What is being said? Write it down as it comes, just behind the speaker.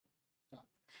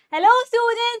Hello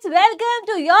students, welcome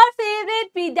to your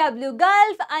favorite PW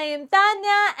Gulf. I am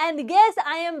Tanya and yes,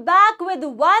 I am back with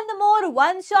one more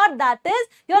one-shot, that is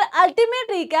your ultimate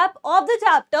recap of the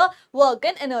chapter Work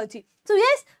and Energy. So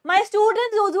yes, my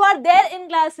students, those who are there in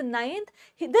class 9th,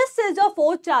 this is your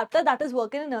 4th chapter, that is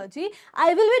Work and Energy.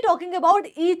 I will be talking about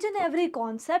each and every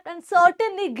concept and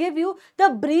certainly give you the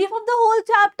brief of the whole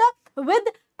chapter with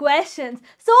questions.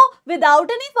 So without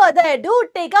any further ado,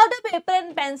 take out a paper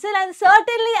and pencil and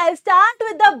certainly I'll start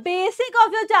with the basic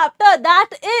of your chapter, that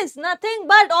is nothing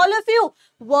but all of you,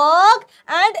 work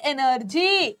and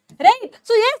energy, right?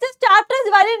 So yes, this chapter is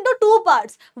divided into two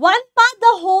parts. One part,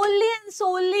 the wholly and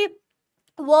solely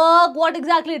work, what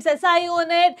exactly its SI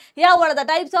unit, yeah, what are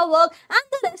the types of work, and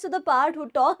the rest of the part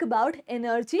would talk about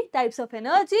energy, types of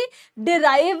energy,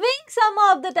 deriving some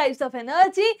of the types of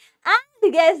energy,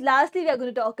 and yes, lastly we are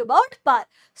going to talk about power.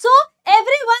 So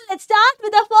everyone, let's start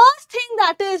with the first thing,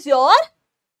 that is your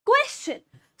question.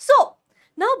 So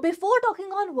now before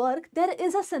talking on work, there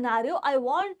is a scenario I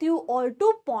want you all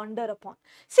to ponder upon.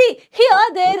 See, here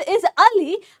there is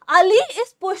Ali. Ali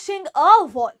is pushing a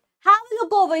wall. Have a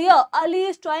look over here. Ali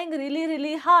is trying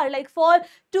really hard, like for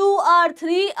 2 or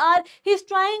 3 hours, he's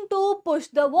trying to push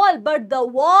the wall, but the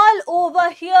wall over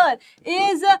here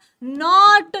is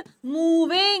not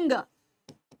moving.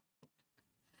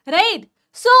 Right?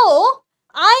 So,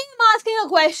 I am asking a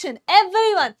question.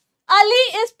 Everyone, Ali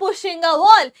is pushing a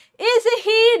wall. Is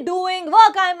he doing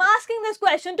work? I am asking this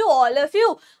question to all of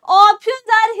you. Options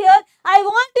are here. I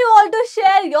want you all to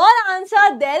share your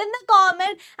answer there in the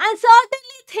comment and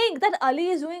certainly think that Ali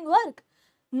is doing work.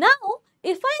 Now,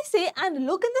 if I say and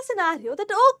look in the scenario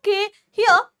that okay,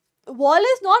 here wall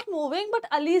is not moving but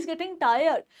Ali is getting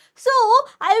tired. So,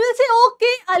 I will say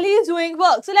okay, Ali is doing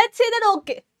work. So, let's say that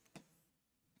okay.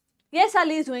 Yes,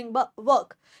 Ali is doing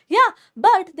work. Yeah,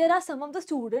 but there are some of the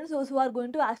students, those who are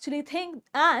going to actually think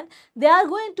and they are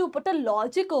going to put a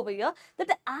logic over here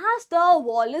that as the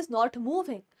wall is not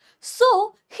moving.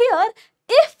 So, here,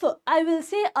 if I will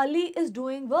say Ali is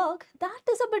doing work, that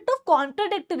is a bit of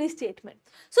contradictory statement.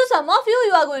 So, some of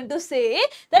you are going to say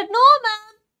that no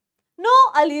ma'am, no,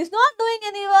 Ali is not doing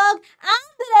any work,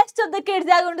 and the rest of the kids,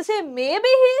 they are going to say maybe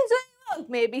he is doing work,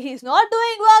 maybe he is not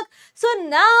doing work. So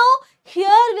now here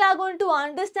we are going to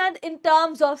understand in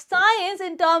terms of science,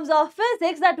 in terms of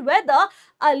physics, that whether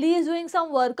Ali is doing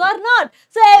some work or not.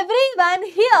 So everyone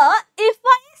here, if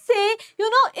I say,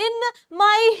 in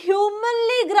my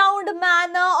humanly ground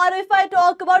manner, or if I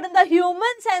talk about in the human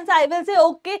sense, I will say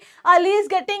okay, Ali is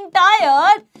getting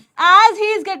tired. As he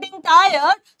is getting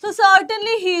tired, so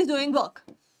certainly he is doing work.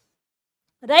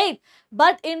 Right?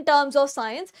 But in terms of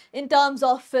science, in terms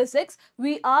of physics,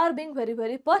 we are being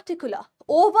very particular.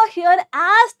 Over here,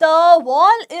 as the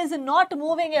wall is not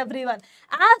moving, everyone,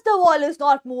 as the wall is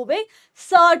not moving,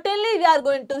 certainly we are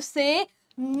going to say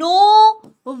no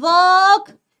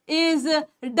work is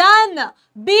done.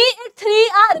 Be it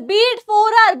 3 hours, be it 4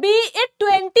 hours, be it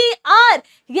 20 hours.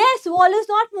 Yes, wall is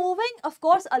not moving. Of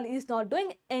course, Ali is not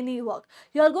doing any work.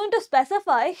 You are going to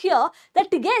specify here that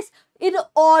yes, in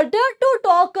order to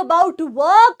talk about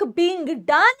work being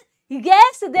done,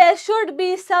 yes, there should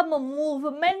be some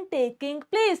movement taking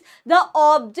place. The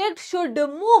object should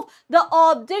move. The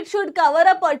object should cover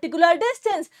a particular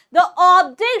distance. The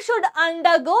object should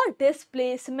undergo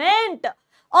displacement.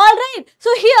 Alright,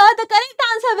 so here the correct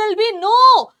answer will be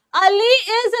no. Ali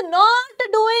is not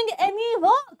doing any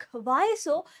work. Why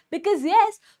so? Because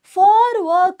yes, for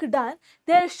work done,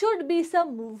 there should be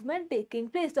some movement taking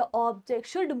place. The object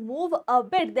should move a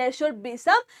bit. There should be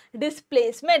some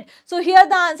displacement. So here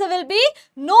the answer will be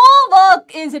no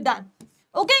work is done.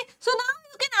 Okay, so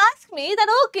now you can ask me that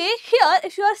okay, here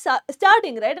if you are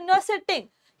starting, right, and you are sitting.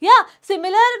 Yeah,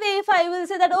 similar way if I will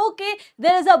say that okay,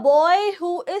 there is a boy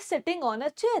who is sitting on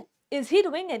a chair. Is he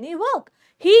doing any work?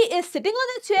 He is sitting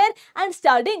on a chair and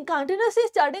studying, continuously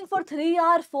studying for 3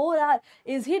 hours, 4 hours.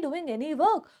 Is he doing any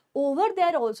work? Over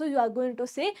there also you are going to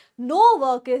say no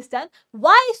work is done.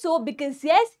 Why so? Because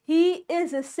yes, he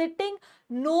is sitting,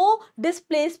 no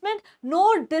displacement,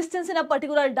 no distance in a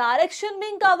particular direction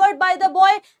being covered by the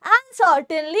boy, and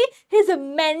certainly his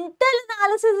mental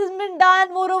analysis has been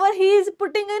done. Moreover, he is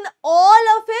putting in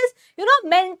all of his,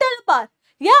 mental part.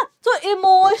 Yeah, so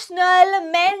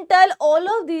emotional, mental,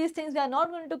 all of these things we are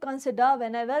not going to consider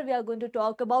whenever we are going to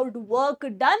talk about work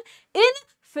done in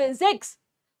physics.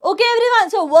 Okay,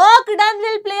 everyone. So, work done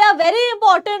will play a very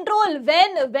important role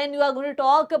when you are going to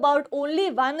talk about only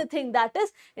one thing, that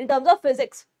is in terms of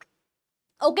physics.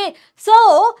 Okay, so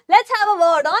let's have a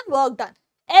word on work done.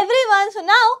 Everyone, so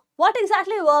now what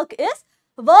exactly work is?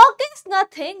 Work is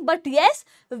nothing but yes,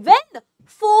 when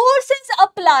force is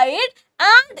applied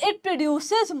and it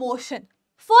produces motion.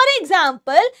 For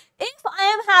example, if I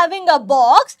am having a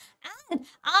box and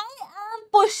I am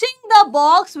pushing the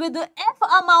box with the F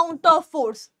amount of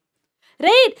force.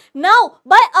 Right, now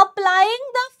by applying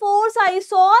the force, I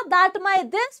saw that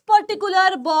this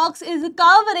particular box is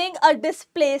covering a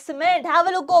displacement. Have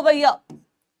a look over here.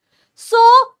 So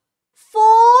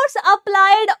force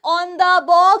applied on the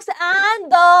box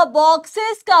and the box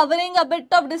is covering a bit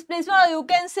of displacement, or you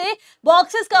can say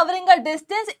box is covering a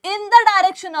distance in the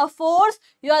direction of force.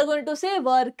 You are going to say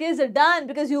work is done,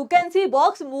 because you can see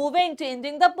box moving,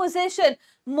 changing the position,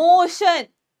 motion.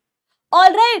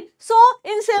 Alright, so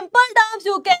in simple terms,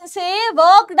 you can say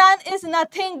work done is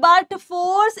nothing but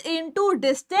force into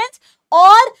distance,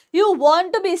 or you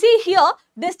want to be, see here,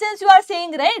 distance you are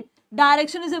saying, right?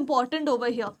 Direction is important over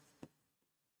here.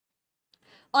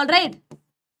 Alright,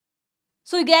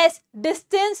 so guys,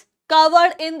 distance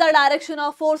covered in the direction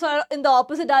of force or in the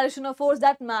opposite direction of force,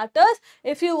 that matters.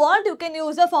 If you want, you can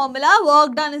use the formula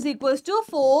work done is equals to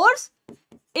force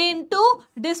into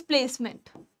displacement,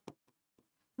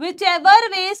 whichever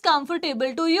way is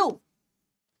comfortable to you.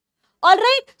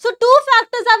 Alright, so two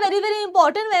factors are very, very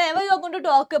important whenever you are going to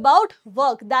talk about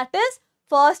work. That is,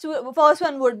 first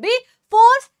one would be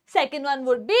force, second one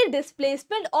would be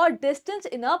displacement or distance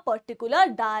in a particular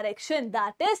direction.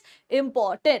 That is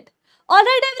important.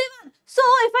 Alright everyone, so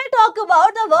if I talk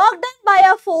about the work done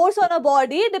by a force on a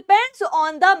body depends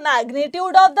on the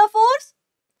magnitude of the force.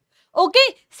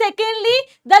 Okay, secondly,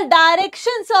 the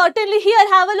direction, certainly here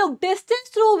have a look, distance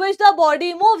through which the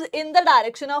body moves in the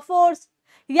direction of force.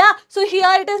 Yeah, so here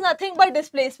it is nothing but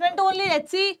displacement only.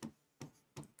 Let's see.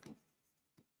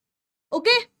 Okay.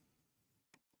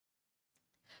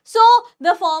 So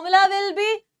the formula will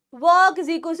be work is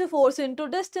equals to force into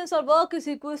distance, or work is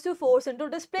equals to force into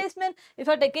displacement. If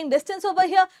you are taking distance over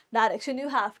here, direction you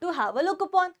have to have a look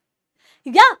upon.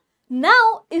 Yeah.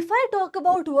 Now, if I talk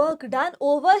about work done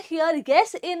over here,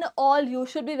 yes, in all you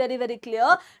should be very, very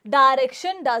clear.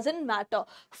 Direction doesn't matter.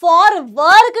 For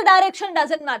work, direction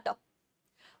doesn't matter.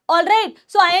 Alright,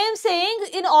 so I am saying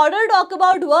in order to talk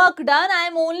about work done, I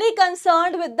am only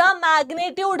concerned with the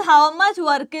magnitude, how much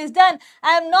work is done.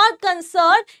 I am not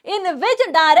concerned in which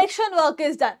direction work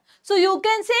is done. So you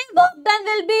can say work done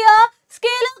will be a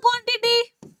scalar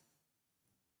quantity.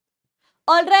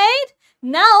 Alright.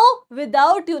 Now,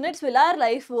 without units will our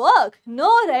life work? No,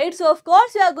 right? So, of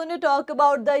course, we are going to talk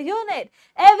about the unit.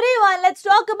 Everyone, let's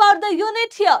talk about the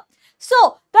unit here.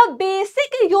 So, the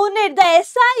basic unit, the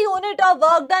SI unit of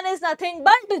work done is nothing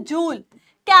but joule.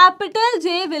 Capital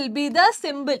J will be the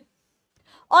symbol.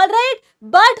 Alright,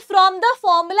 but from the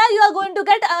formula, you are going to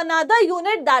get another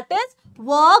unit, that is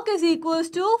work is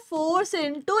equals to force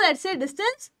into, let's say,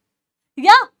 distance.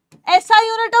 Yeah, SI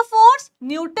unit of force,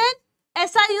 Newton.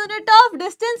 SI unit of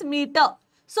distance, meter.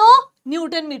 So,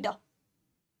 Newton meter.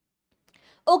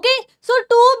 Okay, so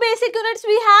two basic units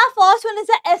we have. First one is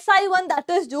the SI one, that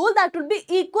is joule, that would be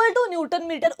equal to Newton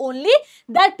meter only,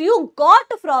 that you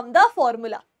got from the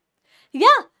formula.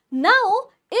 Yeah, now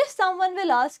if someone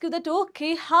will ask you that,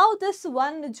 okay, how this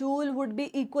 1 joule would be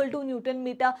equal to Newton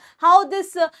meter, how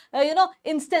this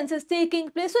instance is taking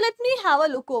place. So, let me have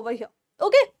a look over here.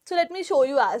 Okay, so let me show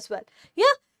you as well.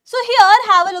 Yeah. So,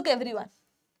 here have a look everyone.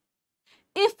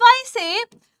 If I say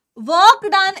work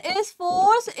done is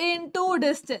force into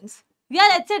distance. Yeah,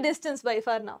 let's say distance by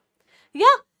for now.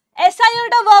 Yeah, SI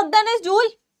unit of work done is joule.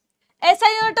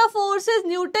 SI unit of force is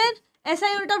Newton. SI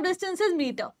unit of distance is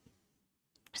meter.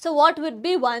 So, what would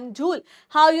be 1 joule?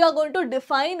 How you are going to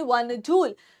define 1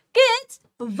 joule? Kids,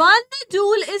 1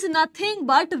 joule is nothing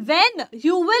but when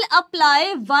you will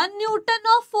apply 1 Newton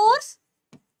of force.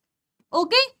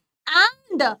 Okay,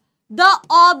 and the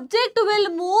object will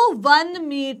move 1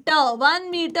 meter.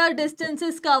 1 meter distance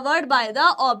is covered by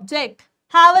the object.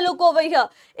 Have a look over here.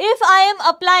 If I am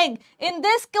applying, in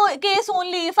this case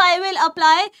only, if I will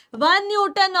apply 1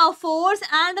 Newton of force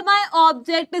and my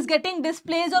object is getting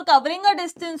displaced or covering a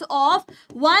distance of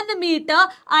 1 meter,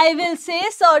 I will say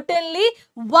certainly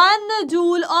 1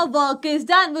 joule of work is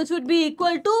done, which would be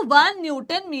equal to 1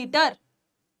 Newton meter.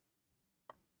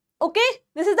 Okay,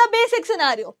 this is the basic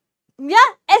scenario. Yeah,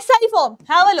 SI form.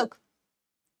 Have a look.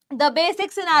 The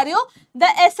basic scenario, the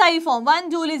SI form,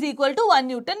 1 joule is equal to 1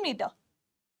 Newton meter.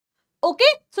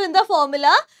 Okay, so in the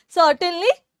formula, certainly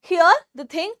here the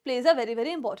thing plays a very,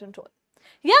 very important role.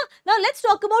 Yeah, now let's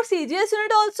talk about CGS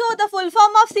unit also. The full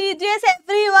form of CGS,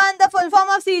 everyone, the full form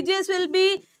of CGS will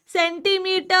be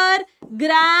centimeter,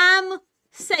 gram,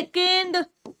 second.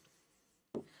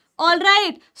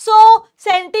 Alright, so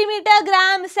centimeter,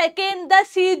 gram, second, the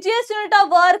CGS unit of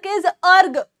work is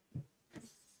erg.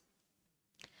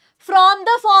 From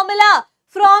the formula,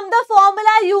 From the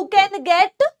formula you can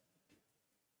get,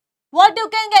 what you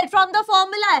can get from the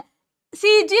formula?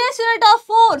 CGS unit of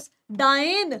force,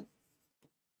 dyne.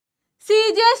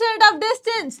 CGS unit of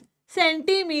distance,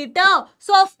 centimeter.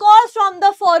 So of course from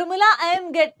the formula I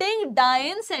am getting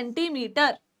dyne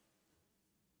centimeter.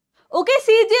 Okay,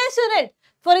 CGS unit.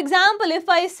 For example, if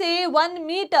I say 1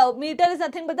 meter, meter is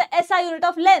nothing but the SI unit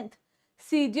of length.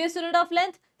 CGS unit of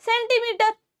length,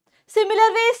 centimeter.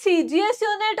 Similar way, CGS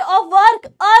unit of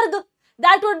work, erg,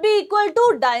 that would be equal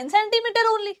to dyne centimeter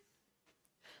only.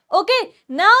 Okay,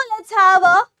 now let's have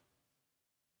a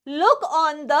look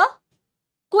on the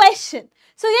question.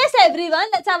 So yes everyone,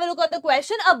 let's have a look at the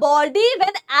question. A body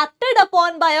when acted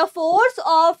upon by a force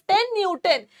of 10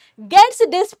 Newton gets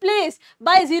displaced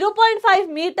by 0.5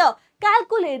 meter.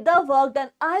 Calculate the work done.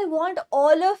 I want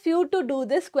all of you to do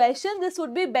this question. This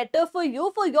would be better for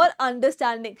you, for your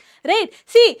understanding. Right?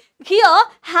 See, here,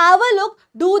 have a look.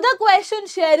 Do the question.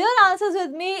 Share your answers with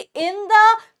me in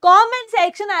the comment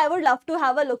section. I would love to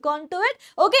have a look onto it.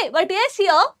 Okay, but yes,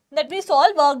 here, let me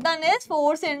solve. Work done is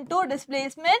force into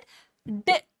displacement.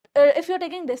 If you're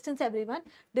taking distance, everyone,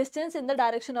 distance in the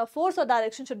direction of force or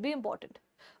direction should be important.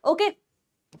 Okay.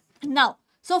 Now,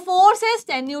 so force is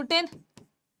 10 Newton.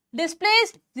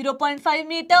 Displaced 0.5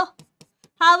 meter.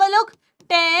 Have a look.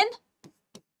 10.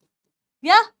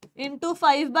 Yeah. Into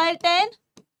 5 by 10.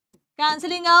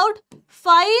 Cancelling out.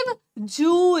 5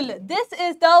 joule. This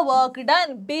is the work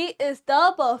done. B is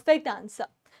the perfect answer.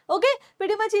 Okay.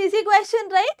 Pretty much easy question,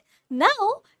 right?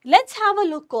 Now, let's have a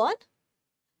look on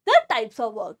the types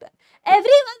of work done.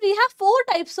 Everyone, we have 4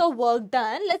 types of work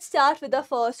done. Let's start with the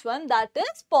first one, that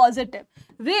is positive,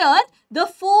 where the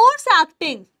force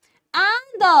acting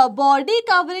and the body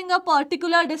covering a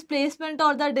particular displacement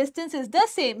or the distance is the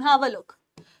same. Have a look.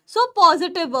 So,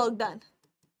 positive work done,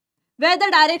 where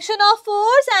the direction of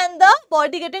force and the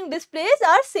body getting displaced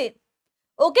are same.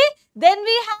 Okay. Then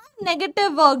we have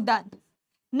negative work done.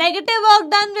 Negative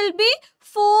work done will be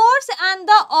force and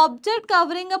the object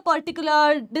covering a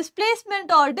particular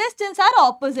displacement or distance are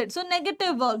opposite. So,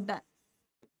 negative work done.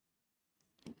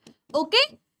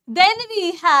 Okay. Then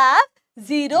we have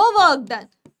zero work done.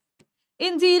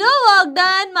 In zero work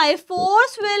done, my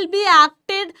force will be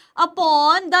acted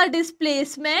upon the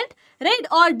displacement, right,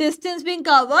 or distance being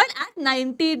covered at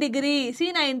 90 degree.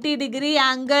 See, 90 degree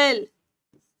angle.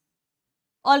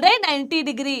 Alright, 90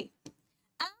 degree.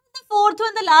 And the fourth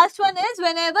one, the last one is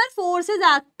whenever force is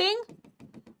acting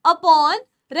upon,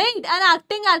 right, and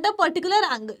acting at a particular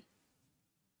angle.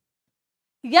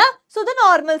 Yeah, so the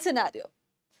normal scenario.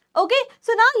 Okay,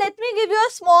 so now let me give you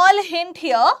a small hint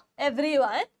here,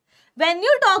 everyone. When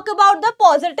you talk about the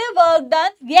positive work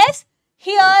done, yes,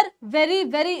 here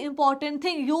very important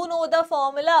thing, you know the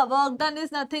formula. Work done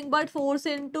is nothing but force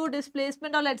into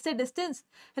displacement, or let's say distance,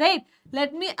 right?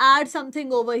 Let me add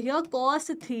something over here, cos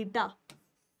theta.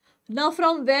 Now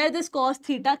from where this cos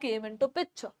theta came into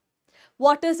picture?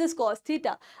 What is this cos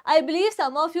theta? I believe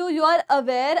some of you are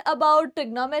aware about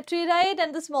trigonometry, right?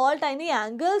 And the small tiny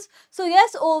angles. So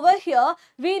yes, over here,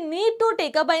 we need to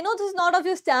take up, I know this is not of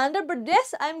your standard, but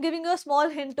yes, I am giving you a small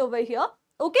hint over here.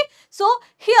 Okay. So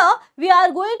here, we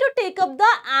are going to take up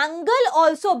the angle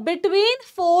also between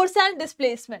force and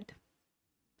displacement.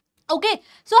 Okay.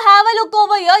 So have a look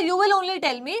over here. You will only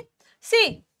tell me.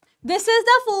 See, this is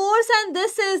the force and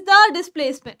this is the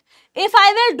displacement. If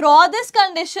I will draw this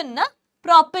condition, na,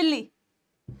 properly,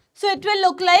 so it will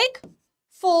look like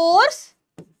force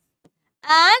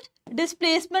and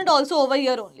displacement also over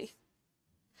here only.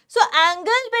 So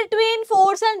angle between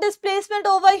force and displacement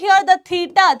over here, the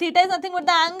theta is nothing but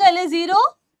the angle is 0.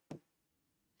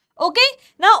 Okay.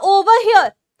 Now over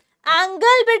here,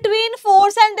 angle between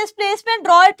force and displacement,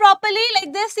 draw it properly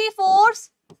like this. See, force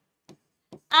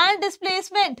and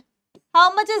displacement.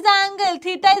 How much is the angle?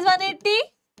 Theta is 180.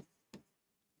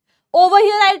 Over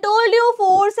here, I told you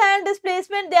force and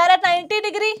displacement, they are at 90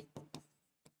 degree.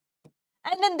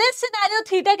 And in this scenario,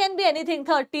 theta can be anything,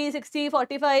 30, 60,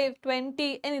 45,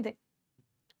 20, anything.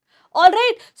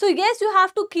 Alright, so yes, you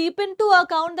have to keep into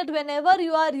account that whenever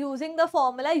you are using the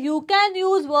formula, you can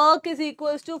use work is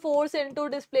equals to force into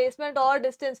displacement or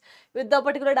distance with the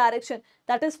particular direction.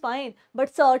 That is fine.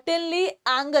 But certainly,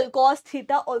 angle cos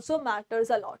theta also matters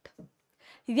a lot.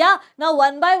 Yeah, now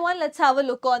one by one, let's have a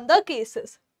look on the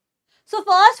cases. So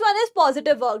first one is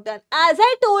positive work done. As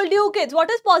I told you kids,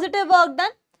 what is positive work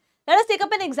done? Let us take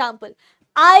up an example.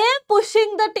 I am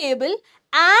pushing the table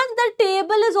and the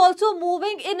table is also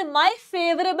moving in my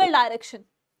favorable direction.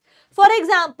 For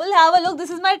example, have a look,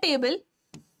 this is my table.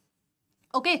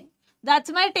 Okay,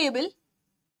 that's my table.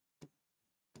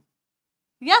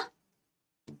 Yeah.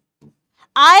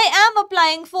 I am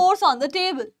applying force on the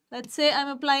table. Let's say I'm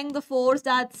applying the force,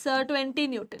 that's 20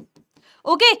 Newton.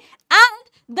 Okay, and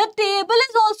the table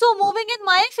is also moving in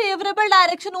my favorable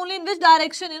direction. Only in which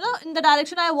direction? In the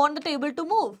direction I want the table to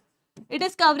move. It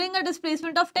is covering a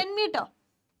displacement of 10 meter.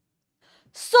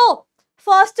 So,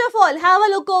 first of all, have a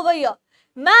look over here.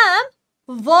 Ma'am,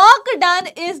 work done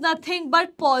is nothing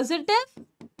but positive,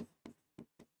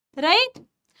 right?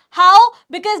 How?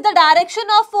 Because the direction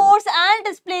of force and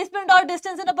displacement or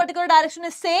distance in a particular direction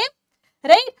is same,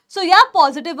 right? So, yeah,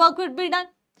 positive work would be done.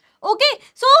 Okay,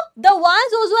 so the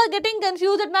ones those who are getting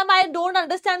confused that ma'am I don't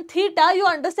understand theta, you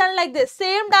understand like this,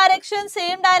 same direction,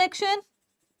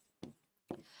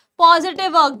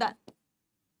 positive work done.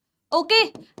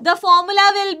 Okay, the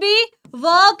formula will be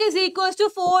work is equals to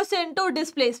force into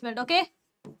displacement. Okay,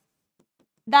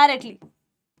 directly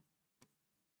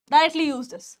use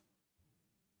this.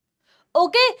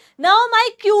 Okay, now my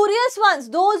curious ones,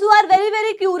 those who are very,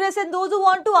 very curious and those who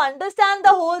want to understand the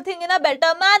whole thing in a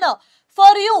better manner.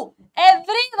 For you,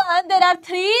 everyone, there are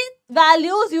 3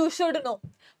 values you should know.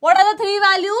 What are the 3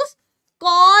 values?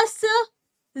 Cos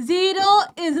 0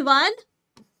 is 1,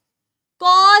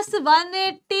 cos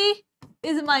 180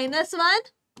 is minus 1,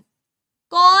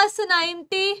 cos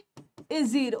 90 is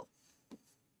 0.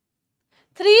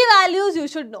 3 values you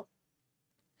should know.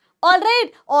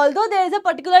 Alright, although there is a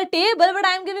particular table, but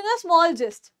I am giving a small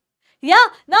gist. Yeah,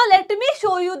 now let me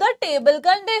show you the table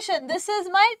condition. This is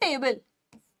my table.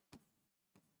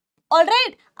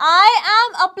 Alright, I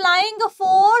am applying a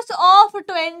force of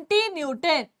 20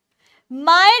 Newton.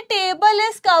 My table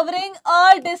is covering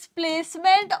a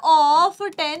displacement of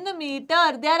 10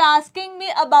 meter. They are asking me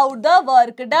about the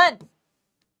work done.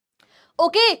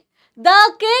 Okay,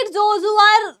 the kids, those who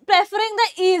are preferring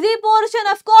the easy portion,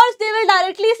 of course, they will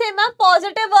directly say, ma'am,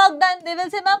 positive work done. They will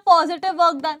say, ma'am, positive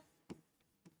work done.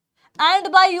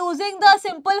 And by using the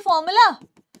simple formula,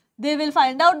 they will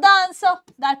find out the answer.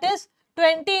 That is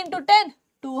 20 into 10,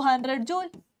 200 joule.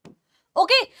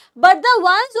 Okay, but the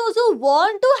ones those who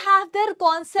want to have their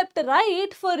concept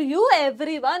right, for you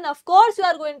everyone, of course, you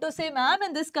are going to say, ma'am,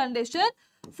 in this condition,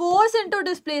 force into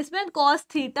displacement cos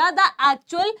theta, the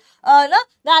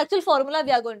actual formula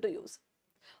we are going to use.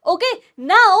 Okay,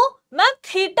 now, ma'am,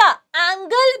 theta,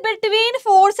 angle between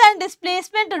force and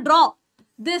displacement, draw.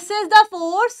 This is the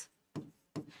force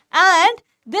and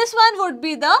this one would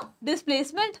be the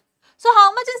displacement. So,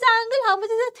 how much is the angle? How much is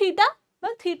the theta?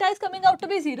 Well, theta is coming out to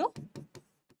be 0.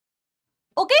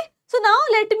 Okay, so now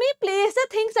let me place the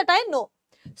things that I know.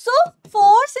 So,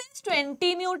 force is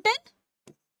 20 Newton,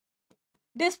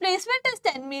 displacement is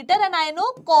 10 meter, and I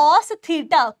know cos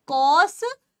theta, cos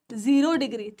 0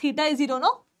 degree. Theta is 0,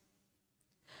 no?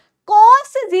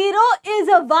 Cos 0 is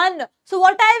a 1. So,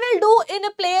 what I will do in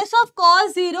place of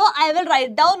cos 0, I will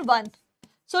write down 1.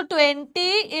 So,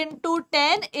 20 into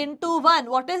 10 into 1.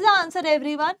 What is the answer,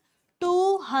 everyone?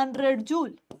 200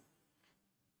 joule.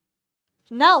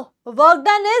 Now, work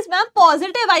done is, ma'am,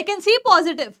 positive. I can see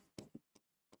positive.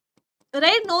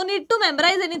 Right? No need to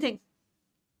memorize anything.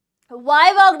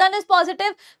 Why work done is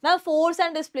positive? Ma'am, force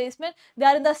and displacement, they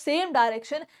are in the same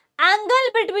direction.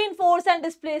 Angle between force and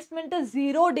displacement is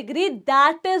 0 degree.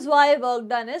 That is why work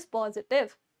done is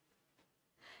positive.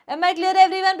 Am I clear,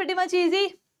 everyone? Pretty much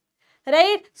easy.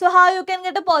 Right? So, how you can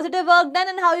get a positive work done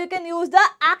and how you can use the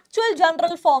actual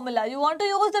general formula. You want to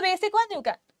use the basic one? You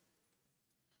can.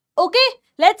 Okay,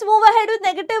 let's move ahead with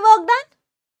negative work done.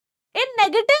 In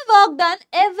negative work done,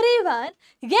 everyone,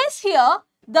 yes, here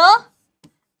the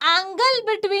angle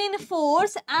between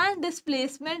force and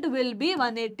displacement will be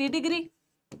 180 degree.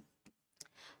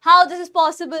 How this is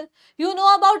possible? You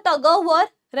know about tug of war,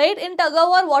 right? In tug of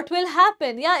war, what will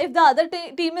happen? Yeah, if the other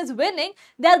team is winning,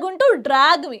 they are going to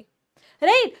drag me.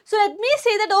 Right? So, let me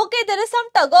say that, okay, there is some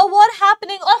tug of war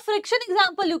happening, or friction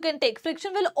example you can take.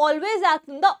 Friction will always act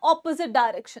in the opposite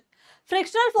direction.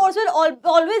 Frictional force will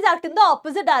always act in the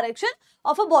opposite direction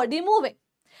of a body moving.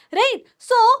 Right?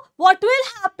 So, what will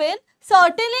happen?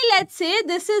 Certainly, let's say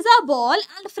this is a ball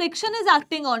and friction is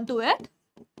acting onto it.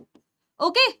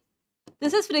 Okay?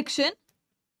 This is friction.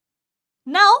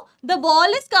 Now, the ball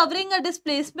is covering a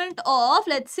displacement of,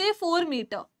 let's say, 4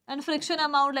 meter. And friction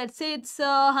amount, let's say it's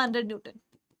 100 Newton.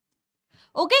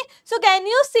 Okay, so can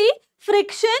you see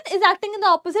friction is acting in the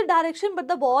opposite direction, but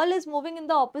the ball is moving in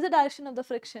the opposite direction of the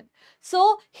friction.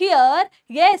 So here,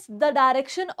 yes, the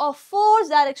direction of force,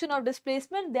 direction of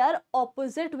displacement, they are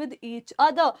opposite with each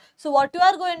other. So what you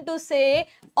are going to say,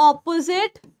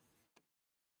 opposite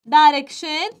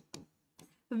direction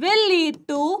will lead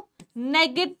to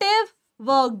negative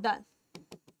work done.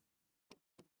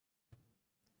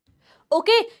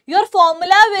 Okay, your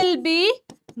formula will be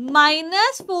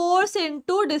minus force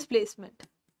into displacement.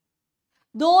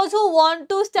 Those who want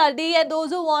to study and those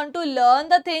who want to learn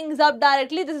the things up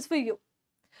directly, this is for you.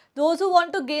 Those who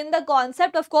want to gain the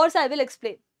concept, of course, I will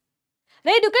explain.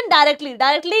 Right? You can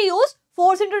directly use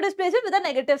force into displacement with a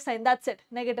negative sign. That's it.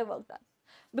 Negative work done.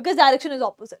 Because direction is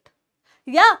opposite.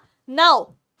 Yeah.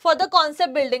 Now, for the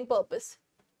concept building purpose,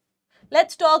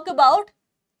 let's talk about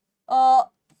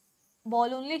ball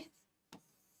only.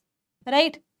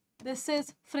 Right? This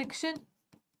is friction.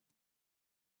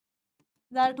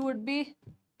 That would be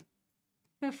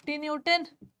 50 Newton.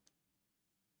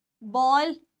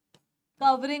 Ball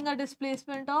covering a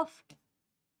displacement of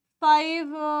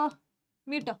 5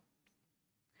 meter.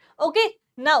 Okay.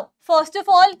 Now, first of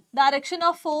all, direction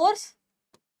of force,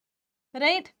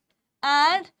 right?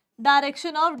 And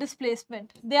direction of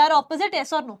displacement. They are opposite,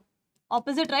 yes or no?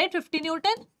 Opposite, right? 50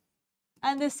 Newton.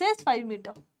 And this is 5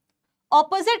 meter.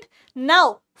 Opposite.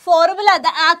 Now, formula,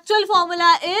 the actual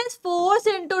formula is force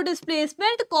into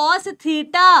displacement cos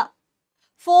theta.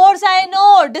 Force I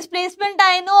know, displacement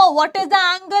I know. What is the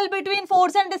angle between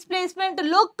force and displacement?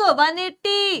 Look,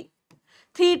 180.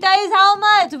 Theta is how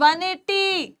much?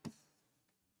 180.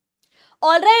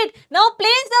 Alright, now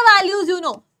place the values you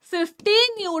know. 50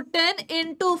 Newton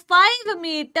into 5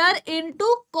 meter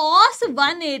into cos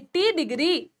 180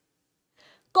 degree.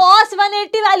 Cos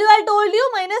 180 value I told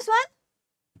you, minus 1.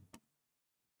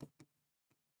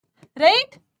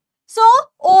 Right? So,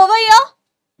 over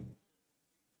here,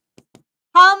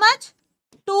 how much?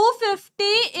 250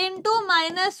 into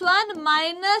minus 1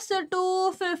 minus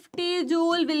 250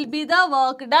 joule will be the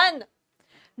work done.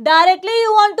 Directly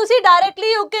you want to see, directly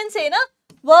you can say, na?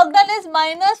 Work done is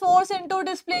minus force into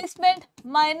displacement,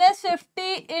 minus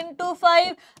 50 into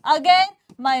 5, again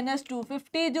minus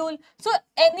 250 joule. So,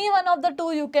 any one of the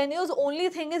two you can use. Only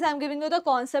thing is I am giving you the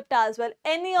concept as well.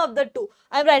 Any of the two.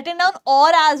 I am writing down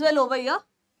or as well over here.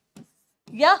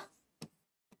 Yeah.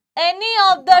 Any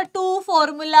of the two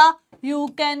formula you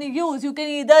can use. You can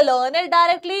either learn it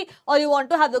directly or you want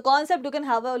to have the concept, you can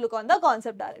have a look on the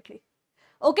concept directly.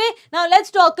 Okay. Now, let's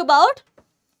talk about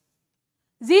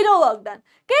zero work done.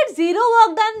 Kids, zero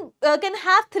work done can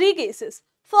have three cases.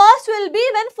 First will be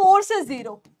when force is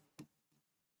 0.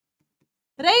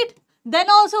 Right? Then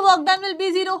also work done will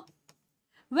be 0.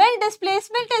 When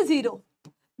displacement is 0.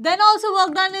 Then also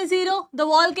work done is 0. The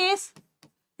wall case.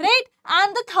 Right?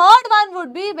 And the third one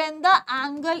would be when the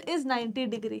angle is 90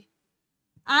 degree.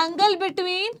 Angle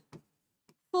between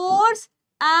force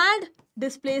and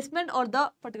displacement or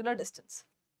the particular distance.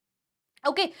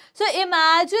 Okay, so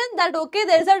imagine that, okay,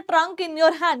 there is a trunk in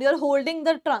your hand, you are holding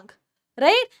the trunk,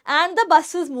 right? And the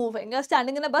bus is moving, you are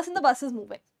standing in a bus and the bus is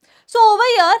moving. So, over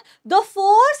here, the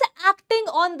force acting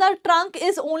on the trunk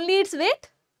is only its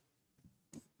weight.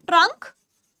 Trunk,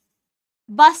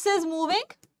 bus is moving,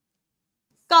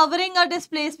 covering a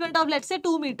displacement of, let's say,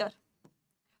 2 meter.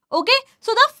 Okay,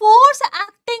 so the force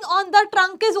acting on the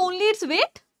trunk is only its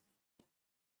weight.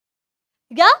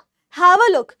 Yeah, have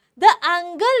a look. The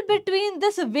angle between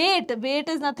this weight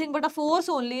is nothing but a force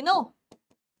only, no?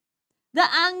 The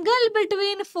angle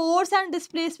between force and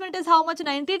displacement is how much?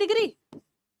 90 degree.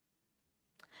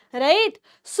 Right?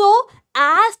 So,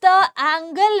 as the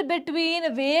angle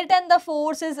between weight and the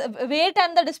force is, weight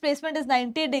and the displacement is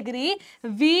 90 degree,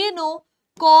 we know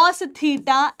cos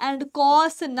theta and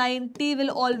cos 90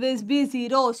 will always be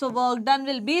 0. So, work done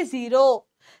will be 0.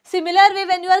 Similar way,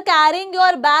 when you are carrying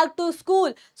your bag to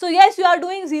school, so yes, you are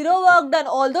doing 0 work done,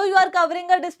 although you are covering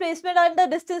a displacement and the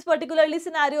distance particularly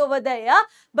scenario over there, yeah,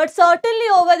 but certainly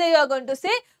over there you are going to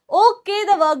say, okay,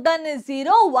 the work done is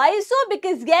 0. Why so?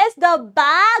 Because yes, the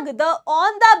bag,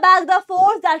 on the bag, the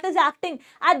force that is acting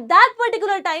at that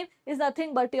particular time is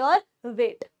nothing but your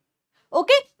weight.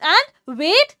 Okay, and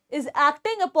weight is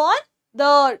acting upon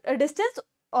the distance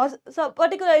or so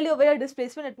particularly over your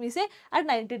displacement, let me say, at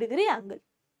 90 degree angle.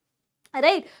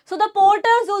 Right, so the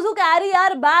porters, those who carry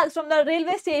our bags from the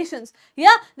railway stations,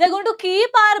 yeah, they're going to keep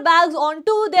our bags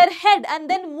onto their head and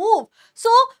then move. So,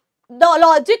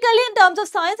 logically, in terms of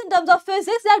science, in terms of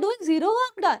physics, they are doing 0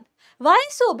 work done. Why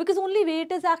so? Because only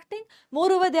weight is acting.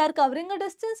 Moreover, they are covering a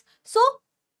distance. So,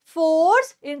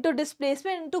 force into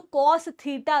displacement into cos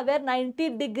theta, where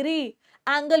 90 degree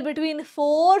angle between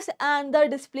force and the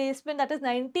displacement, that is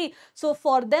 90. So,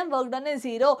 for them, work done is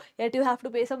 0, yet you have to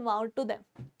pay some amount to them.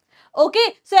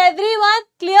 Okay, so everyone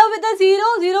clear with the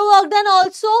 0 work done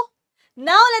also?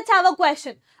 Now let's have a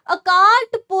question. A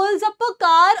cart pulls up a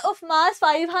car of mass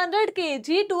 500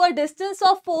 kg to a distance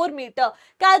of 4 meter.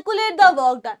 Calculate the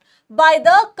work done by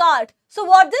the cart. So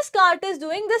what this cart is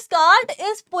doing, this cart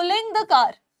is pulling the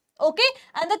car. Okay,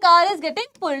 and the car is getting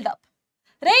pulled up.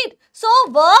 right? So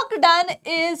work done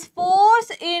is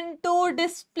force into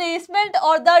displacement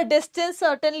or the distance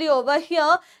certainly over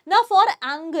here. Now for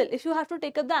angle, if you have to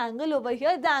take up the angle over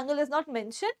here, the angle is not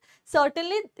mentioned,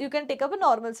 certainly you can take up a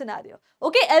normal scenario.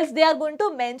 Okay, else they are going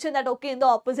to mention that okay in the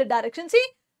opposite direction. See,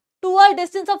 to a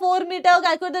distance of 4 meter,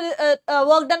 calculate the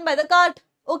work done by the cart.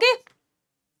 Okay,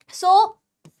 so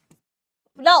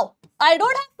now I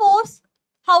don't have force.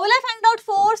 How will I find out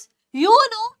force? You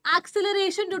know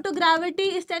acceleration due to gravity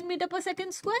is 10 meter per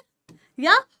second square.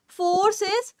 Yeah, force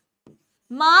is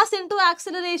mass into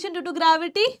acceleration due to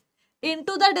gravity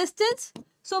into the distance.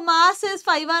 So mass is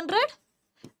 500,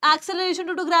 acceleration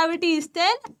due to gravity is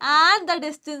 10 and the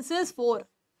distance is 4.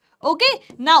 Okay,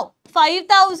 now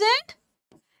 5000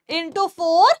 into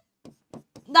 4,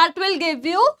 that will give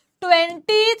you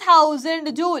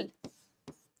 20,000 joule.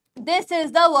 This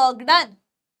is the work done.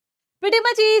 Pretty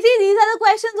much easy. These are the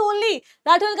questions only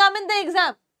that will come in the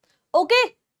exam.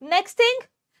 Okay, next thing.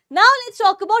 Now let's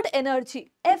talk about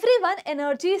energy. Everyone,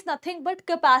 energy is nothing but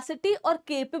capacity or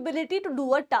capability to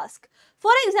do a task.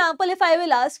 For example, if I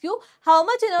will ask you how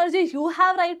much energy you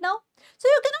have right now, so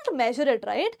you cannot measure it,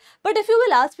 right? But if you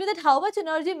will ask me that how much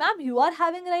energy ma'am you are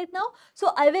having right now,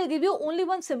 so I will give you only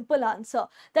one simple answer,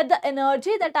 that the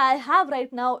energy that I have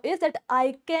right now is that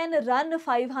I can run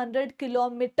 500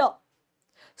 kilometer.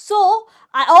 So,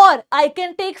 I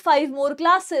can take 5 more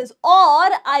classes, or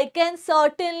I can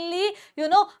certainly,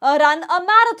 run a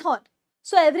marathon.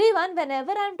 So, everyone,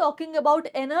 whenever I am talking about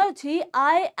energy,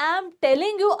 I am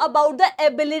telling you about the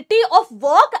ability of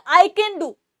work I can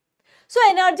do. So,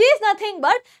 energy is nothing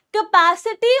but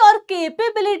capacity or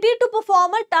capability to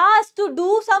perform a task, to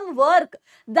do some work.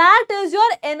 That is your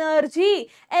energy.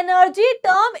 Energy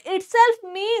term itself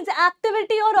means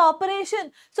activity or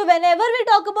operation. So, whenever we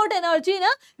talk about energy,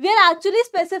 we are actually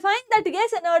specifying that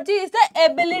yes, energy is the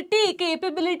ability,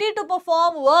 capability to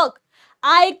perform work.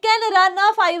 I can run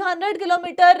a 500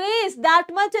 kilometer race. That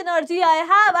much energy I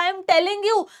have. I am telling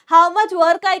you how much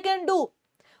work I can do.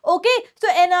 Okay, so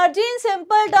energy in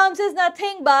simple terms is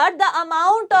nothing but the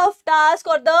amount of task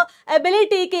or the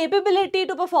ability, capability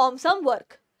to perform some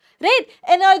work. Right?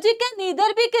 Energy can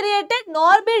neither be created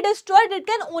nor be destroyed. It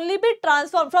can only be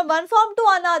transformed from one form to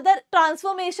another.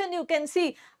 Transformation you can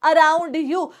see around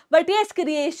you. But yes,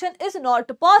 creation is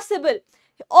not possible.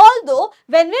 Although,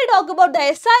 when we talk about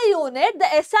the SI unit,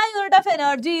 the SI unit of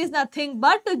energy is nothing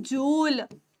but joule.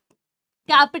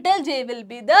 Capital J will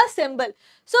be the symbol.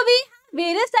 So, we have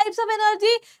various types of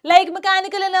energy like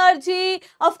mechanical energy,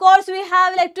 of course we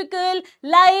have electrical,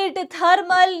 light,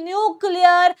 thermal,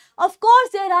 nuclear. Of course,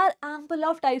 there are ample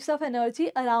of types of energy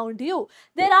around you.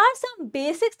 There are some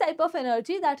basics type of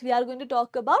energy that we are going to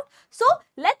talk about. So,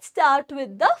 let's start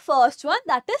with the first one,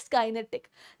 that is kinetic.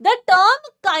 The term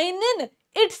kinin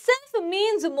itself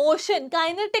means motion.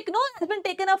 Kinetic, has been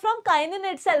taken up from kinin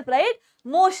itself, right?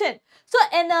 Motion. So,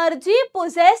 energy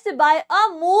possessed by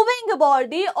a moving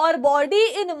body or body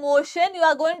in motion, you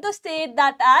are going to state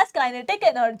that as kinetic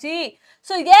energy.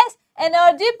 So, yes,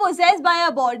 energy possessed by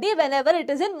a body whenever it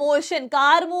is in motion.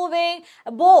 Car moving,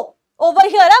 bow. Over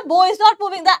here, a bow is not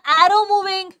moving, the arrow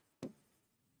moving.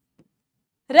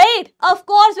 Right? Of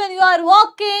course, when you are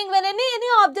walking, when any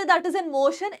object that is in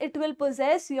motion, it will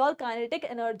possess your kinetic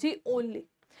energy only.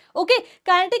 Okay,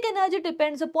 kinetic energy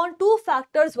depends upon two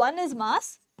factors. One is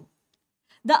mass,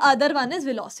 the other one is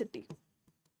velocity.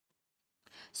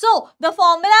 So, the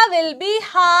formula will be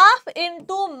half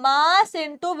into mass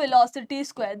into velocity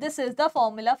square. This is the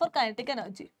formula for kinetic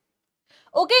energy.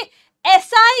 Okay,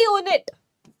 SI unit.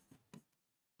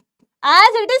 As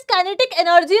it is kinetic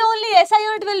energy only, SI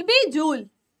unit will be joule.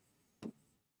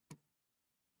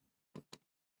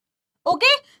 Okay,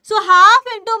 so half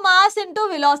into mass into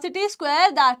velocity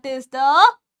square, that is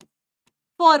the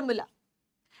formula.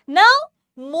 Now,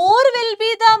 more will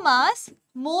be the mass,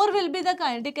 more will be the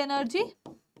kinetic energy,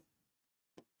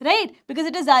 right? Because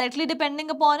it is directly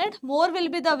depending upon it. More will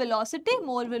be the velocity,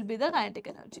 more will be the kinetic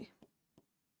energy.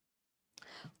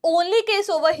 Only case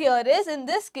over here is, in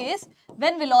this case,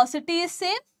 when velocity is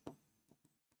same,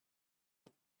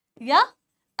 yeah,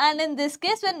 and in this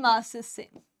case, when mass is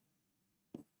same.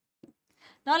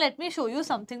 Now, let me show you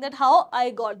something that how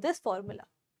I got this formula.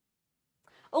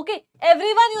 Okay,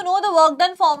 everyone, you know the work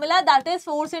done formula, that is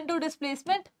force into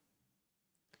displacement.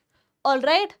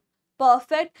 Alright,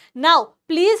 perfect. Now,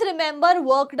 please remember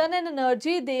work done and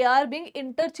energy, they are being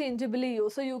interchangeably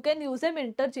used. So, you can use them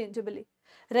interchangeably.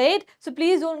 Right? So,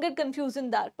 please don't get confused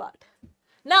in that part.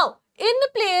 Now, in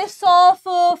place of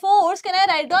force, can I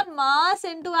write down mass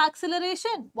into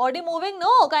acceleration? Body moving?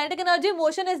 No, kinetic energy,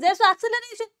 motion is there, so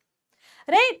acceleration.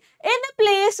 Right? In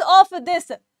place of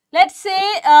this, let's say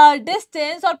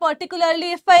distance, or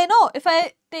particularly if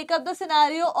I take up the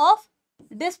scenario of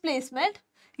displacement,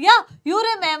 yeah, you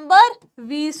remember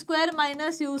v square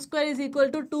minus u square is equal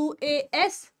to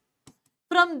 2as.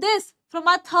 From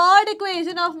our third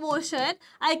equation of motion,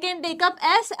 I can take up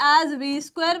s as v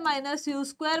square minus u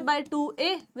square by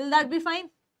 2a. Will that be fine?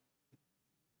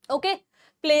 Okay,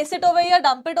 place it over here,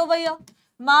 dump it over here.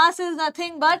 Mass is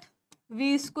nothing but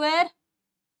v square,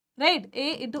 right?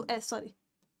 A into s, sorry.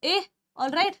 A,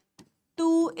 alright.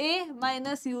 2a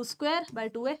minus u square by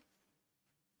 2a.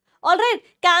 Alright,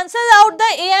 cancel out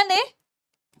the a and a.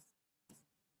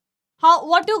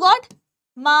 What you got?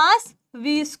 Mass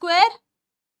v square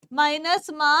minus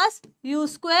mass u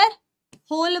square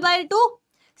whole by 2.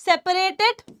 Separate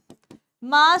it.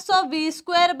 Mass of v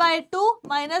square by 2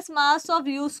 minus mass of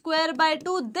u square by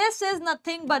 2. This is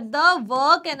nothing but the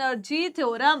work energy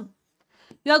theorem.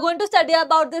 You are going to study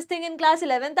about this thing in class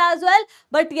 11th as well.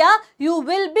 But yeah, you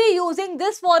will be using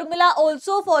this formula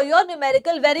also for your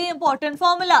numerical, very important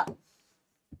formula.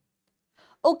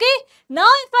 Okay, now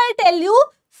if I tell you,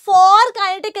 for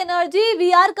kinetic energy,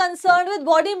 we are concerned with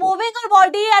body moving or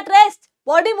body at rest?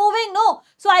 Body moving, no.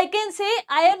 So I can say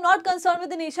I am not concerned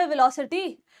with initial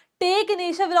velocity. Take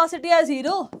initial velocity as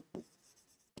 0.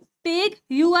 Take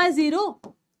u as 0.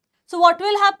 So what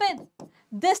will happen?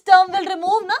 This term will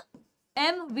remove, na?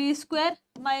 mv square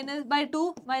minus by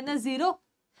 2 minus 0.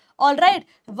 Alright,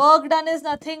 work done is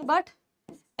nothing but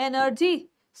energy.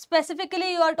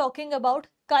 Specifically, you are talking about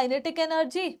kinetic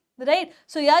energy, right?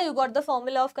 So yeah, you got the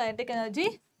formula of kinetic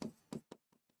energy.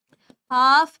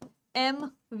 Half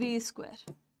mv square.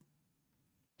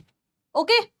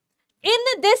 Okay.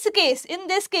 In this case, in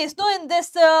this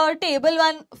table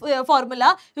 1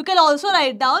 formula, you can also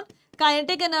write down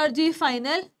kinetic energy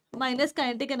final minus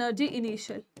kinetic energy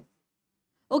initial.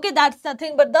 Okay, that's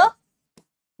nothing but the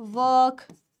work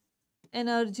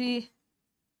energy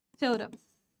theorem.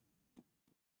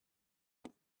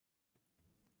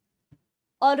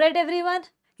 Alright everyone,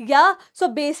 yeah, so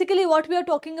basically what we are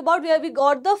talking about, we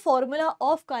got the formula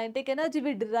of kinetic energy,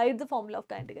 we derived the formula of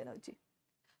kinetic energy.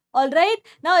 Alright,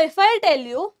 now if I tell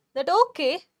you that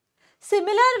okay,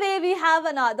 similar way we have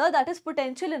another, that is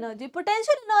potential energy.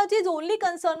 Potential energy is only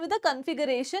concerned with the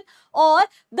configuration or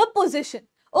the position.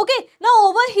 Okay, now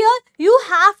over here you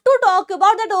have to talk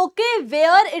about that, okay,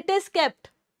 where it is kept.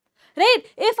 Right?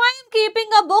 If I am keeping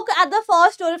a book at the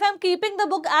first floor, if I am keeping the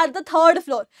book at the third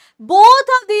floor, both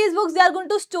of these books, they are going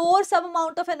to store some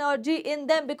amount of energy in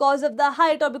them because of the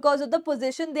height or because of the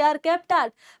position they are kept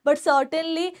at. But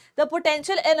certainly the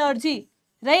potential energy,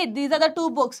 right? These are the two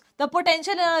books. The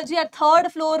potential energy at third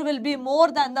floor will be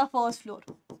more than the first floor.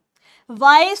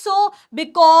 Why so?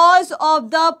 Because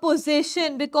of the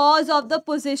position. Because of the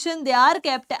position they are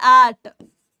kept at.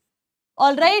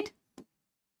 Alright?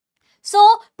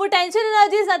 So, potential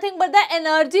energy is nothing but the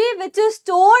energy which is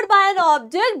stored by an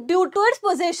object due to its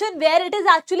position where it is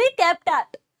actually kept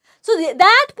at. So,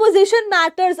 that position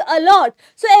matters a lot.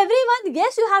 So, everyone,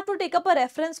 yes, you have to take up a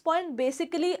reference point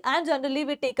basically, and generally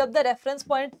we take up the reference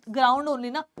point ground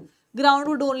only, na? Ground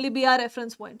would only be our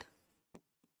reference point.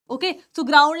 Okay, so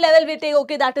ground level we take,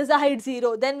 okay, that is the height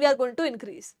 0, then we are going to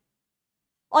increase.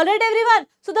 Alright everyone,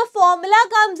 so the formula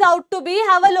comes out to be,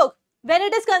 have a look. When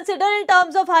it is considered in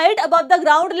terms of height above the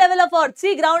ground level of earth,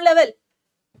 see ground level.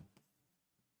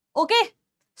 Okay,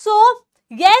 so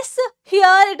yes,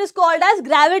 here it is called as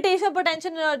gravitational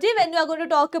potential energy when we are going to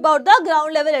talk about the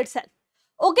ground level itself.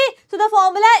 Okay, so the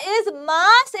formula is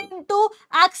mass into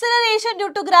acceleration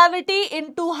due to gravity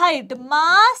into height.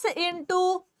 Mass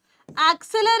into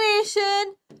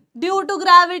acceleration due to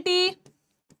gravity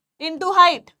into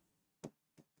height.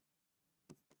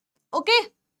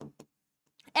 Okay.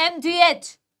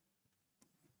 mgh.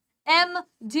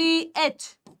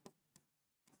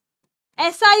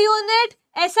 SI unit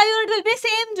will be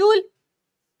same joule.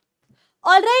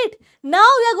 Alright, now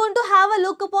we are going to have a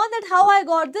look upon that how I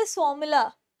got this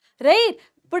formula. Right,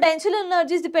 potential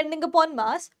energy is depending upon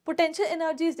mass, potential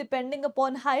energy is depending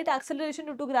upon height, acceleration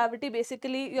due to gravity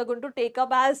basically you are going to take up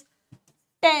as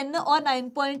 10 or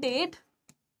 9.8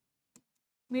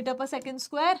 meter per second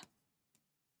square.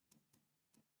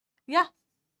 Yeah.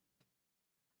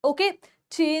 Okay,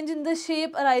 change in the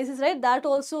shape arises, right? That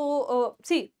also,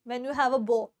 see, when you have a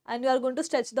bow and you are going to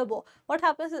stretch the bow, what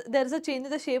happens is there is a change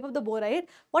in the shape of the bow, right?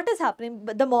 What is happening?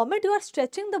 But the moment you are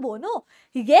stretching the bow, no,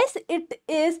 yes, it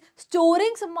is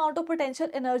storing some amount of potential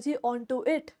energy onto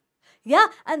it. Yeah,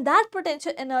 and that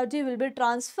potential energy will be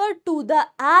transferred to the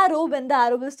arrow when the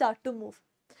arrow will start to move.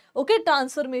 Okay,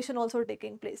 transformation also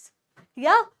taking place.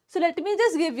 Yeah, so let me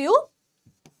just give you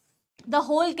the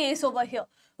whole case over here.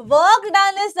 Work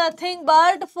done is nothing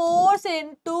but force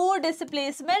into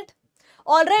displacement.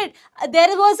 Alright,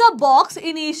 there was a box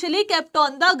initially kept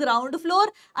on the ground floor.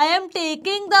 I am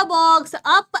taking the box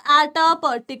up at a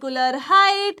particular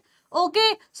height.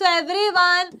 Okay, so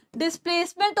everyone,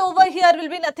 displacement over here will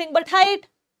be nothing but height.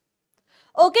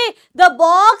 Okay, the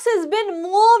box has been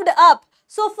moved up.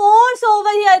 So force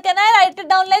over here, can I write it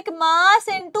down like mass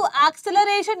into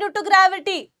acceleration due to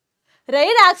gravity?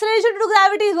 Right, acceleration due to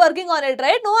gravity is working on it,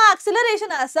 right? No acceleration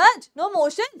as such, no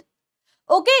motion.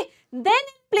 Okay, then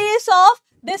in place of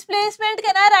displacement,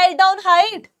 can I write down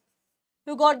height?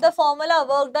 You got the formula,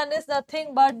 work done is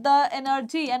nothing but the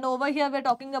energy, and over here we are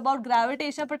talking about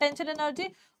gravitational potential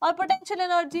energy or potential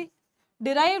energy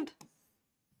derived.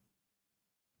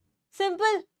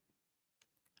 Simple.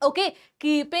 Okay,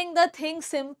 keeping the thing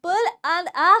simple and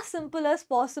as simple as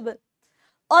possible.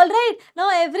 Alright, now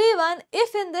everyone,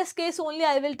 if in this case only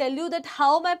I will tell you that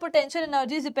how my potential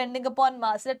energy is depending upon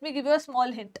mass. Let me give you a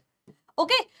small hint.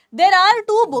 Okay, there are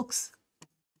two books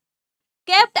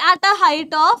kept at a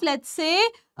height of, let's say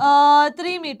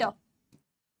 3 meter.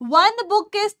 One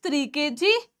book is 3 kg,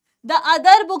 the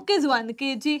other book is 1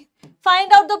 kg.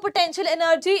 Find out the potential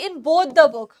energy in both the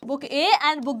book A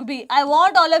and book B. I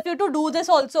want all of you to do this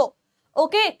also.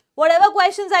 Okay, whatever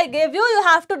questions I gave you, you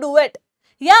have to do it.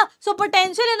 Yeah, so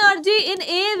potential energy in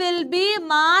A will be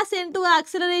mass into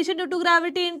acceleration due to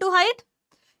gravity into height.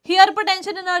 Here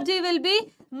potential energy will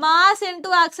be mass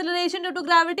into acceleration due to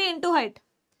gravity into height.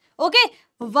 Okay,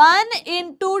 1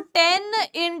 into 10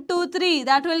 into 3,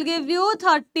 that will give you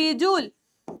 30 joule.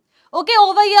 Okay,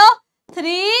 over here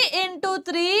 3 into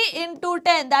 3 into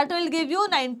 10, that will give you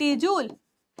 90 joule.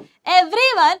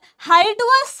 Everyone, height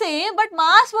was same but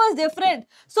mass was different.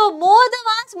 So more the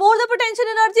mass, more the potential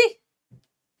energy.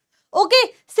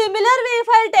 Okay, similar way if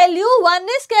I tell you, one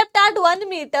is kept at 1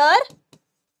 meter.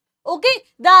 Okay,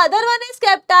 the other one is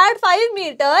kept at 5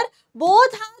 meter.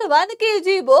 Both are 1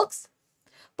 kg books.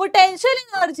 Potential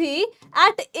energy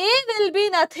at A will be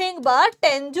nothing but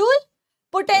 10 joule.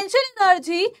 Potential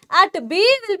energy at B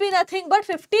will be nothing but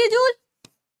 50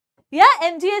 joule. Yeah,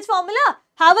 MGH formula.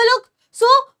 Have a look. So,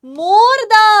 more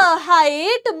the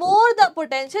height, more the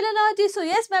potential energy. So,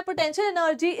 yes, my potential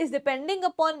energy is depending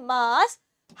upon mass,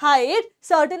 height,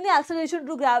 certainly acceleration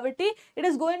to gravity. It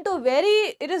is not going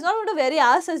to vary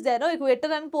as such there, no,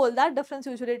 equator and pole, that difference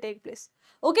usually take place.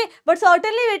 Okay, but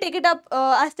certainly we take it up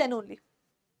as 10 only,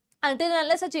 until and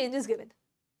unless a change is given.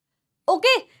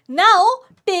 Okay, now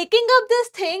taking up this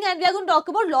thing, and we are going to talk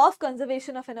about law of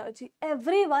conservation of energy.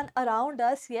 Everyone around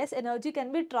us, yes, energy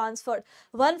can be transferred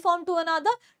one form to another.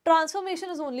 Transformation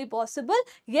is only possible.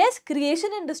 Yes,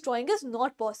 creation and destroying is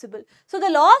not possible. So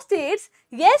the law states,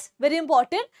 yes, very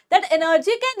important, that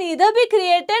energy can neither be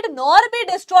created nor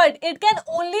be destroyed. It can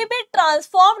only be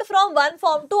transformed from one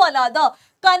form to another.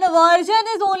 Conversion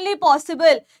is only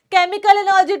possible. Chemical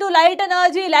energy to light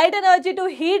energy to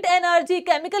heat energy,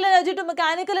 chemical energy to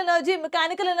mechanical energy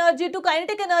to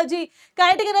kinetic energy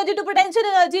to potential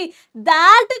energy.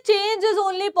 That change is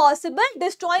only possible.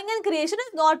 Destroying and creation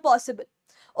is not possible.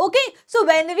 Okay, so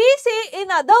when we say,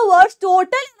 in other words,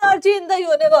 total energy in the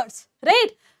universe, right?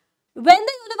 When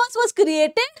the universe was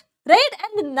created, right?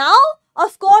 And now,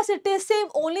 of course, it is same.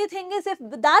 Only thing is, if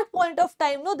that point of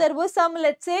time, no, there was some,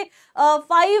 let's say, 5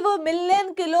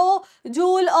 million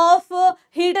kilojoule of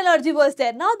heat energy was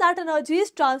there. Now that energy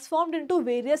is transformed into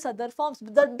various other forms.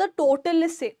 The total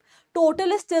is same.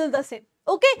 Total is still the same.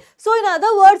 Okay, so in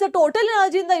other words, the total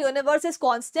energy in the universe is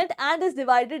constant and is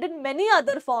divided in many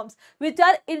other forms which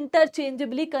are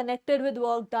interchangeably connected with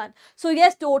work done. So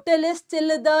yes, total is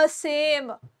still the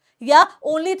same. Yeah,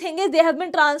 only thing is they have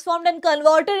been transformed and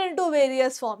converted into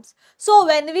various forms. So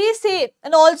when we say,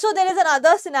 and also there is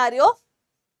another scenario.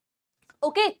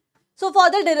 Okay, so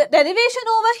for the derivation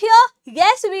over here,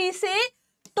 yes, we say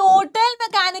total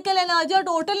mechanical energy or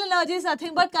total energy is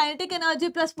nothing but kinetic energy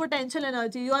plus potential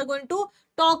energy. You are going to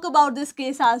talk about this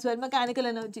case as well, mechanical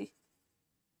energy.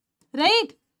 Right?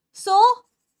 So,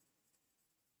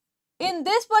 in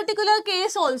this particular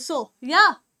case also,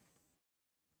 yeah,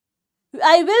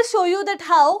 I will show you that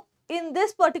how in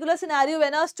this particular scenario,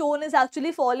 when a stone is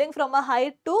actually falling from a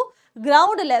height to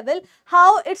ground level,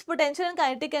 how its potential and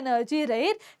kinetic energy,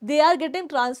 right, they are getting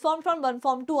transformed from one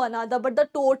form to another, but the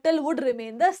total would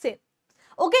remain the same.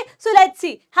 Okay, so let's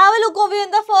see. Have a look over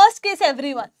in the first case,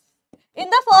 everyone. In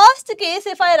the first case,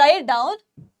 if I write down,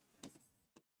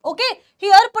 okay,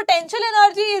 here potential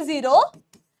energy is 0,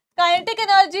 kinetic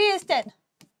energy is 10.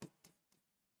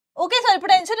 Okay, sorry,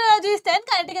 potential energy is 10,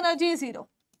 kinetic energy is 0.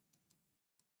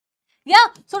 Yeah,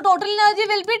 so total energy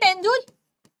will be 10 joule.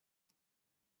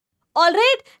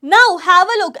 Alright, now have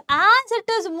a look. As it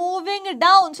is moving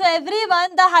down, so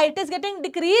everyone, the height is getting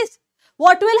decreased.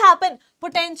 What will happen?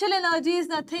 Potential energy is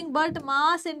nothing but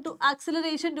mass into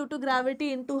acceleration due to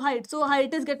gravity into height. So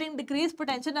height is getting decreased,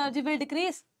 potential energy will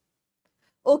decrease.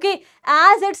 Okay,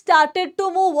 as it started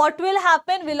to move, what will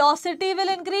happen? Velocity will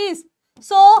increase.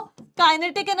 So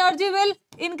kinetic energy will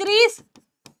increase.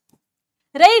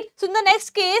 Right? So in the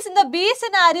next case, in the B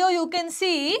scenario, you can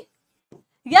see,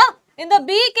 yeah, in the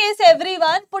B case,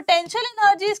 everyone, potential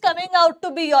energy is coming out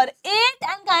to be your 8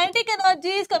 and kinetic energy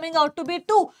is coming out to be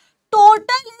 2.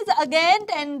 Total is again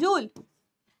 10 joule.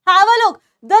 Have a look.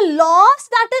 The loss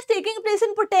that is taking place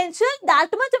in potential, that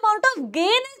much amount of gain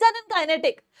is done in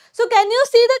kinetic. So can you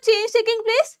see the change taking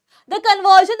place? The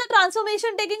conversion, the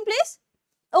transformation taking place?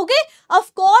 Okay,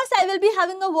 of course, I will be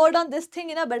having a word on this thing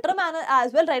in a better manner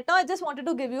as well. Right now, I just wanted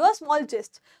to give you a small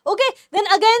gist. Okay, then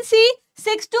again see,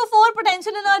 6 to 4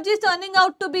 potential energy is turning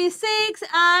out to be 6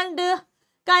 and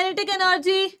kinetic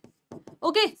energy.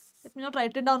 Okay, let me not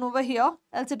write it down over here,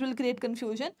 else it will create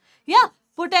confusion. Yeah,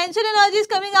 potential energy is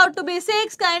coming out to be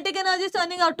 6, kinetic energy is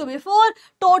turning out to be 4,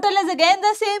 total is again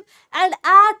the same. And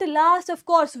at last, of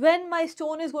course, when my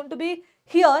stone is going to be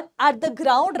here at the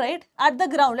ground, right? At the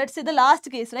ground, let's say the last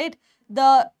case, right?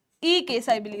 The E case,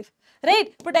 I believe,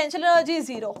 right? Potential energy is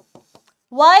 0.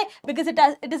 Why? Because it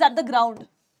is at the ground.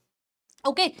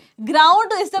 Okay,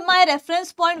 ground is my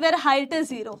reference point where height is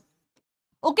 0.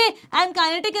 Okay, and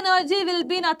kinetic energy will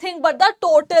be nothing but the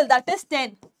total, that is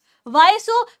 10. Why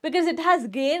so? Because it has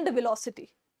gained velocity.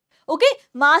 Okay,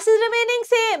 mass is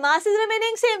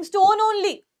remaining same, stone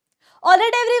only.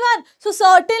 Alright everyone, so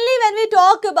certainly when we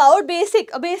talk about a basic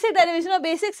derivation or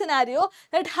basic scenario,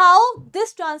 that how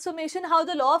this transformation, how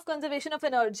the law of conservation of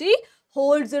energy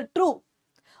holds true.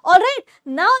 Alright,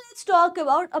 now let's talk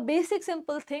about a basic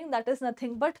simple thing, that is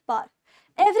nothing but power.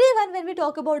 Everyone, when we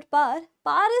talk about power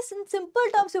is in simple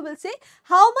terms, you will say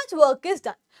how much work is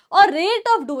done or rate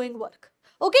of doing work.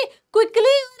 Okay, quickly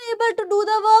you are able to do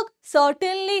the work,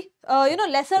 certainly,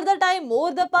 lesser the time,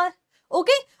 more the power.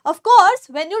 Okay, of course,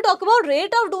 when you talk about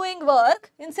rate of doing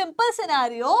work, in simple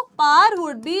scenario, power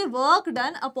would be work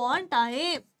done upon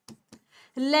time.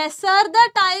 Lesser the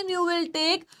time you will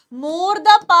take, more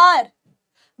the power.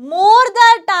 More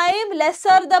the time,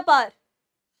 lesser the power.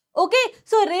 Okay,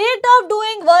 so rate of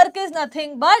doing work is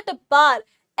nothing but power.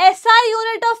 SI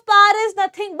unit of power is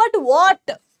nothing but watt.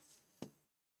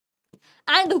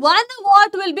 And 1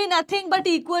 watt will be nothing but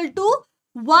equal to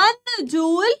 1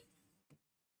 joule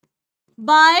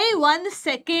by 1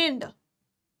 second.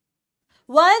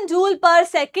 1 joule per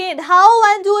second. How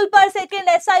 1 joule per second?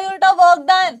 SI unit of work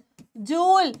done.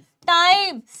 Joule,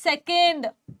 time, second.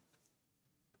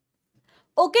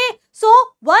 Okay, so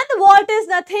 1 watt is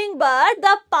nothing but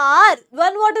the power.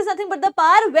 1 watt is nothing but the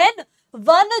power when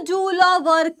 1 joule of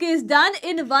work is done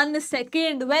in 1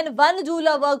 second. When 1 joule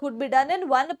of work would be done in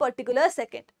 1 particular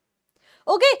second.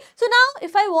 Okay, so now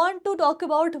if I want to talk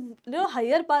about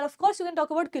higher power, of course you can talk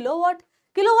about kilowatt.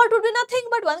 Kilowatt would be nothing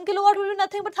but 1 kilowatt would be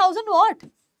nothing but 1000 watt.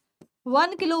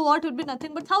 1 kilowatt would be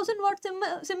nothing but 1000 watt,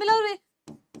 similar way.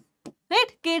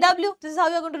 Right? KW, this is how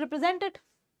you are going to represent it.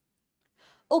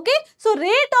 Okay, so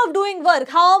rate of doing work,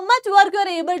 how much work you are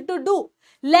able to do.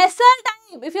 Lesser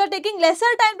time, if you are taking lesser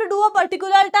time to do a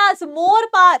particular task, more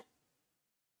power.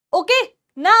 Okay,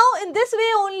 now in this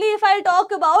way only if I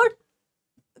talk about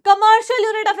commercial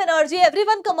unit of energy,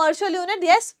 everyone, commercial unit,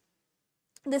 yes.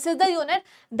 This is the unit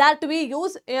that we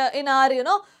use in our,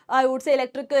 I would say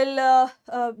electrical,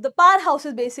 the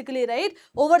powerhouses basically, right?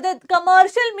 Over the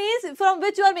commercial means from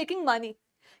which you are making money.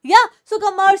 Yeah, so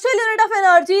commercial unit of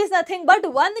energy is nothing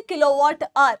but 1 kilowatt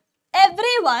hour.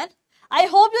 Everyone, I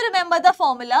hope you remember the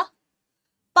formula.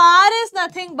 Power is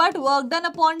nothing but work done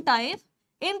upon time.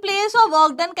 In place of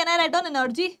work done, can I write down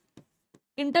energy?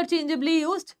 Interchangeably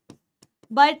used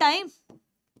by time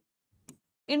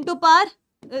into power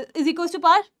is equals to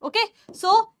power. Okay,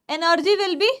 so energy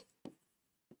will be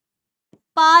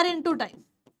power into time.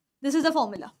 This is the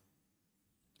formula.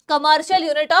 Commercial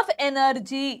unit of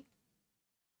energy.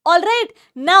 Alright,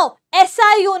 now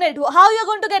SI unit. How you are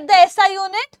going to get the SI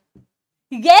unit?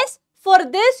 Yes, for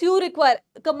this you require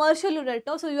commercial unit.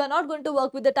 No, so you are not going to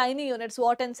work with the tiny units,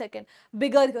 watt and second.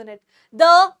 Bigger unit.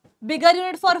 The bigger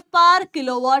unit for power,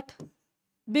 kilowatt.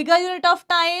 Bigger unit of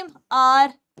time,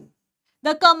 hour.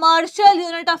 The commercial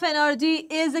unit of energy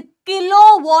is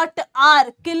kilowatt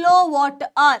hour.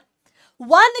 Kilowatt hour.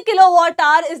 1 kilowatt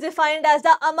hour is defined as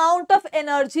the amount of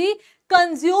energy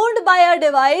consumed by a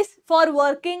device for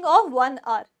working of 1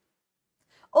 hour.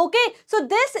 Okay, so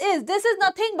this is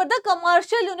nothing but the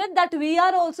commercial unit that we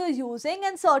are also using,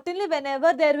 and certainly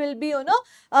whenever there will be,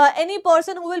 any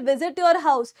person who will visit your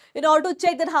house in order to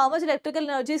check that how much electrical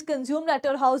energy is consumed at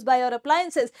your house by your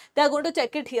appliances, they are going to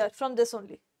check it here from this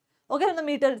only. Okay, from the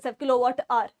meter itself, kilowatt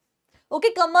hour.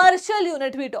 Okay, commercial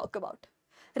unit we talk about.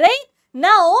 Right?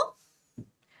 Now,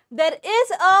 there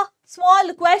is a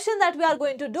small question that we are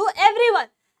going to do. Everyone,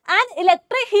 an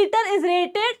electric heater is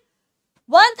rated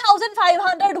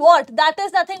 1500 watt. That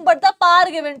is nothing but the power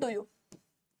given to you.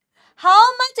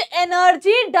 How much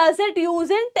energy does it use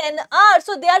in 10 hours?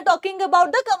 So, they are talking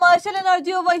about the commercial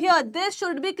energy over here. This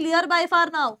should be clear by far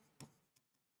now.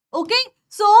 Okay.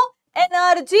 So,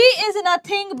 energy is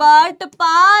nothing but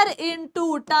power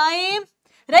into time.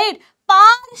 Right.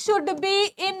 Power should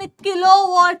be in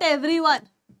kilowatt, everyone.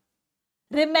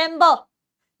 Remember,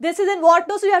 this is in watt,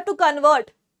 so you have to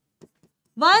convert.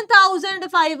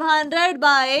 1500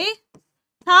 by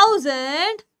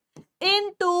 1000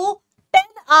 into 10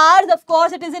 hours. Of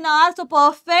course, it is in hours, so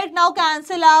perfect. Now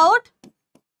cancel out.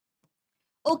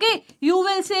 Okay, you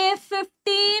will say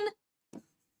 15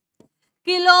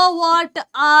 kilowatt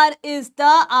hour is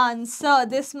the answer.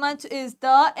 This much is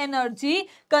the energy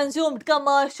consumed,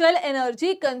 commercial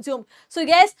energy consumed. So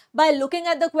yes, by looking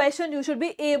at the question, you should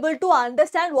be able to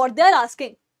understand what they are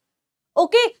asking.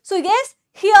 Okay, so yes,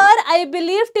 here I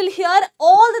believe till here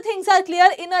all the things are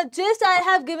clear. In a gist, I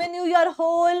have given you your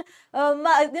whole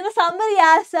summary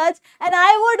as such, and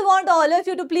I would want all of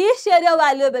you to please share your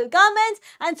valuable comments,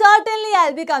 and certainly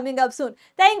I'll be coming up soon.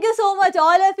 Thank you so much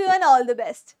all of you, and all the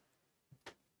best.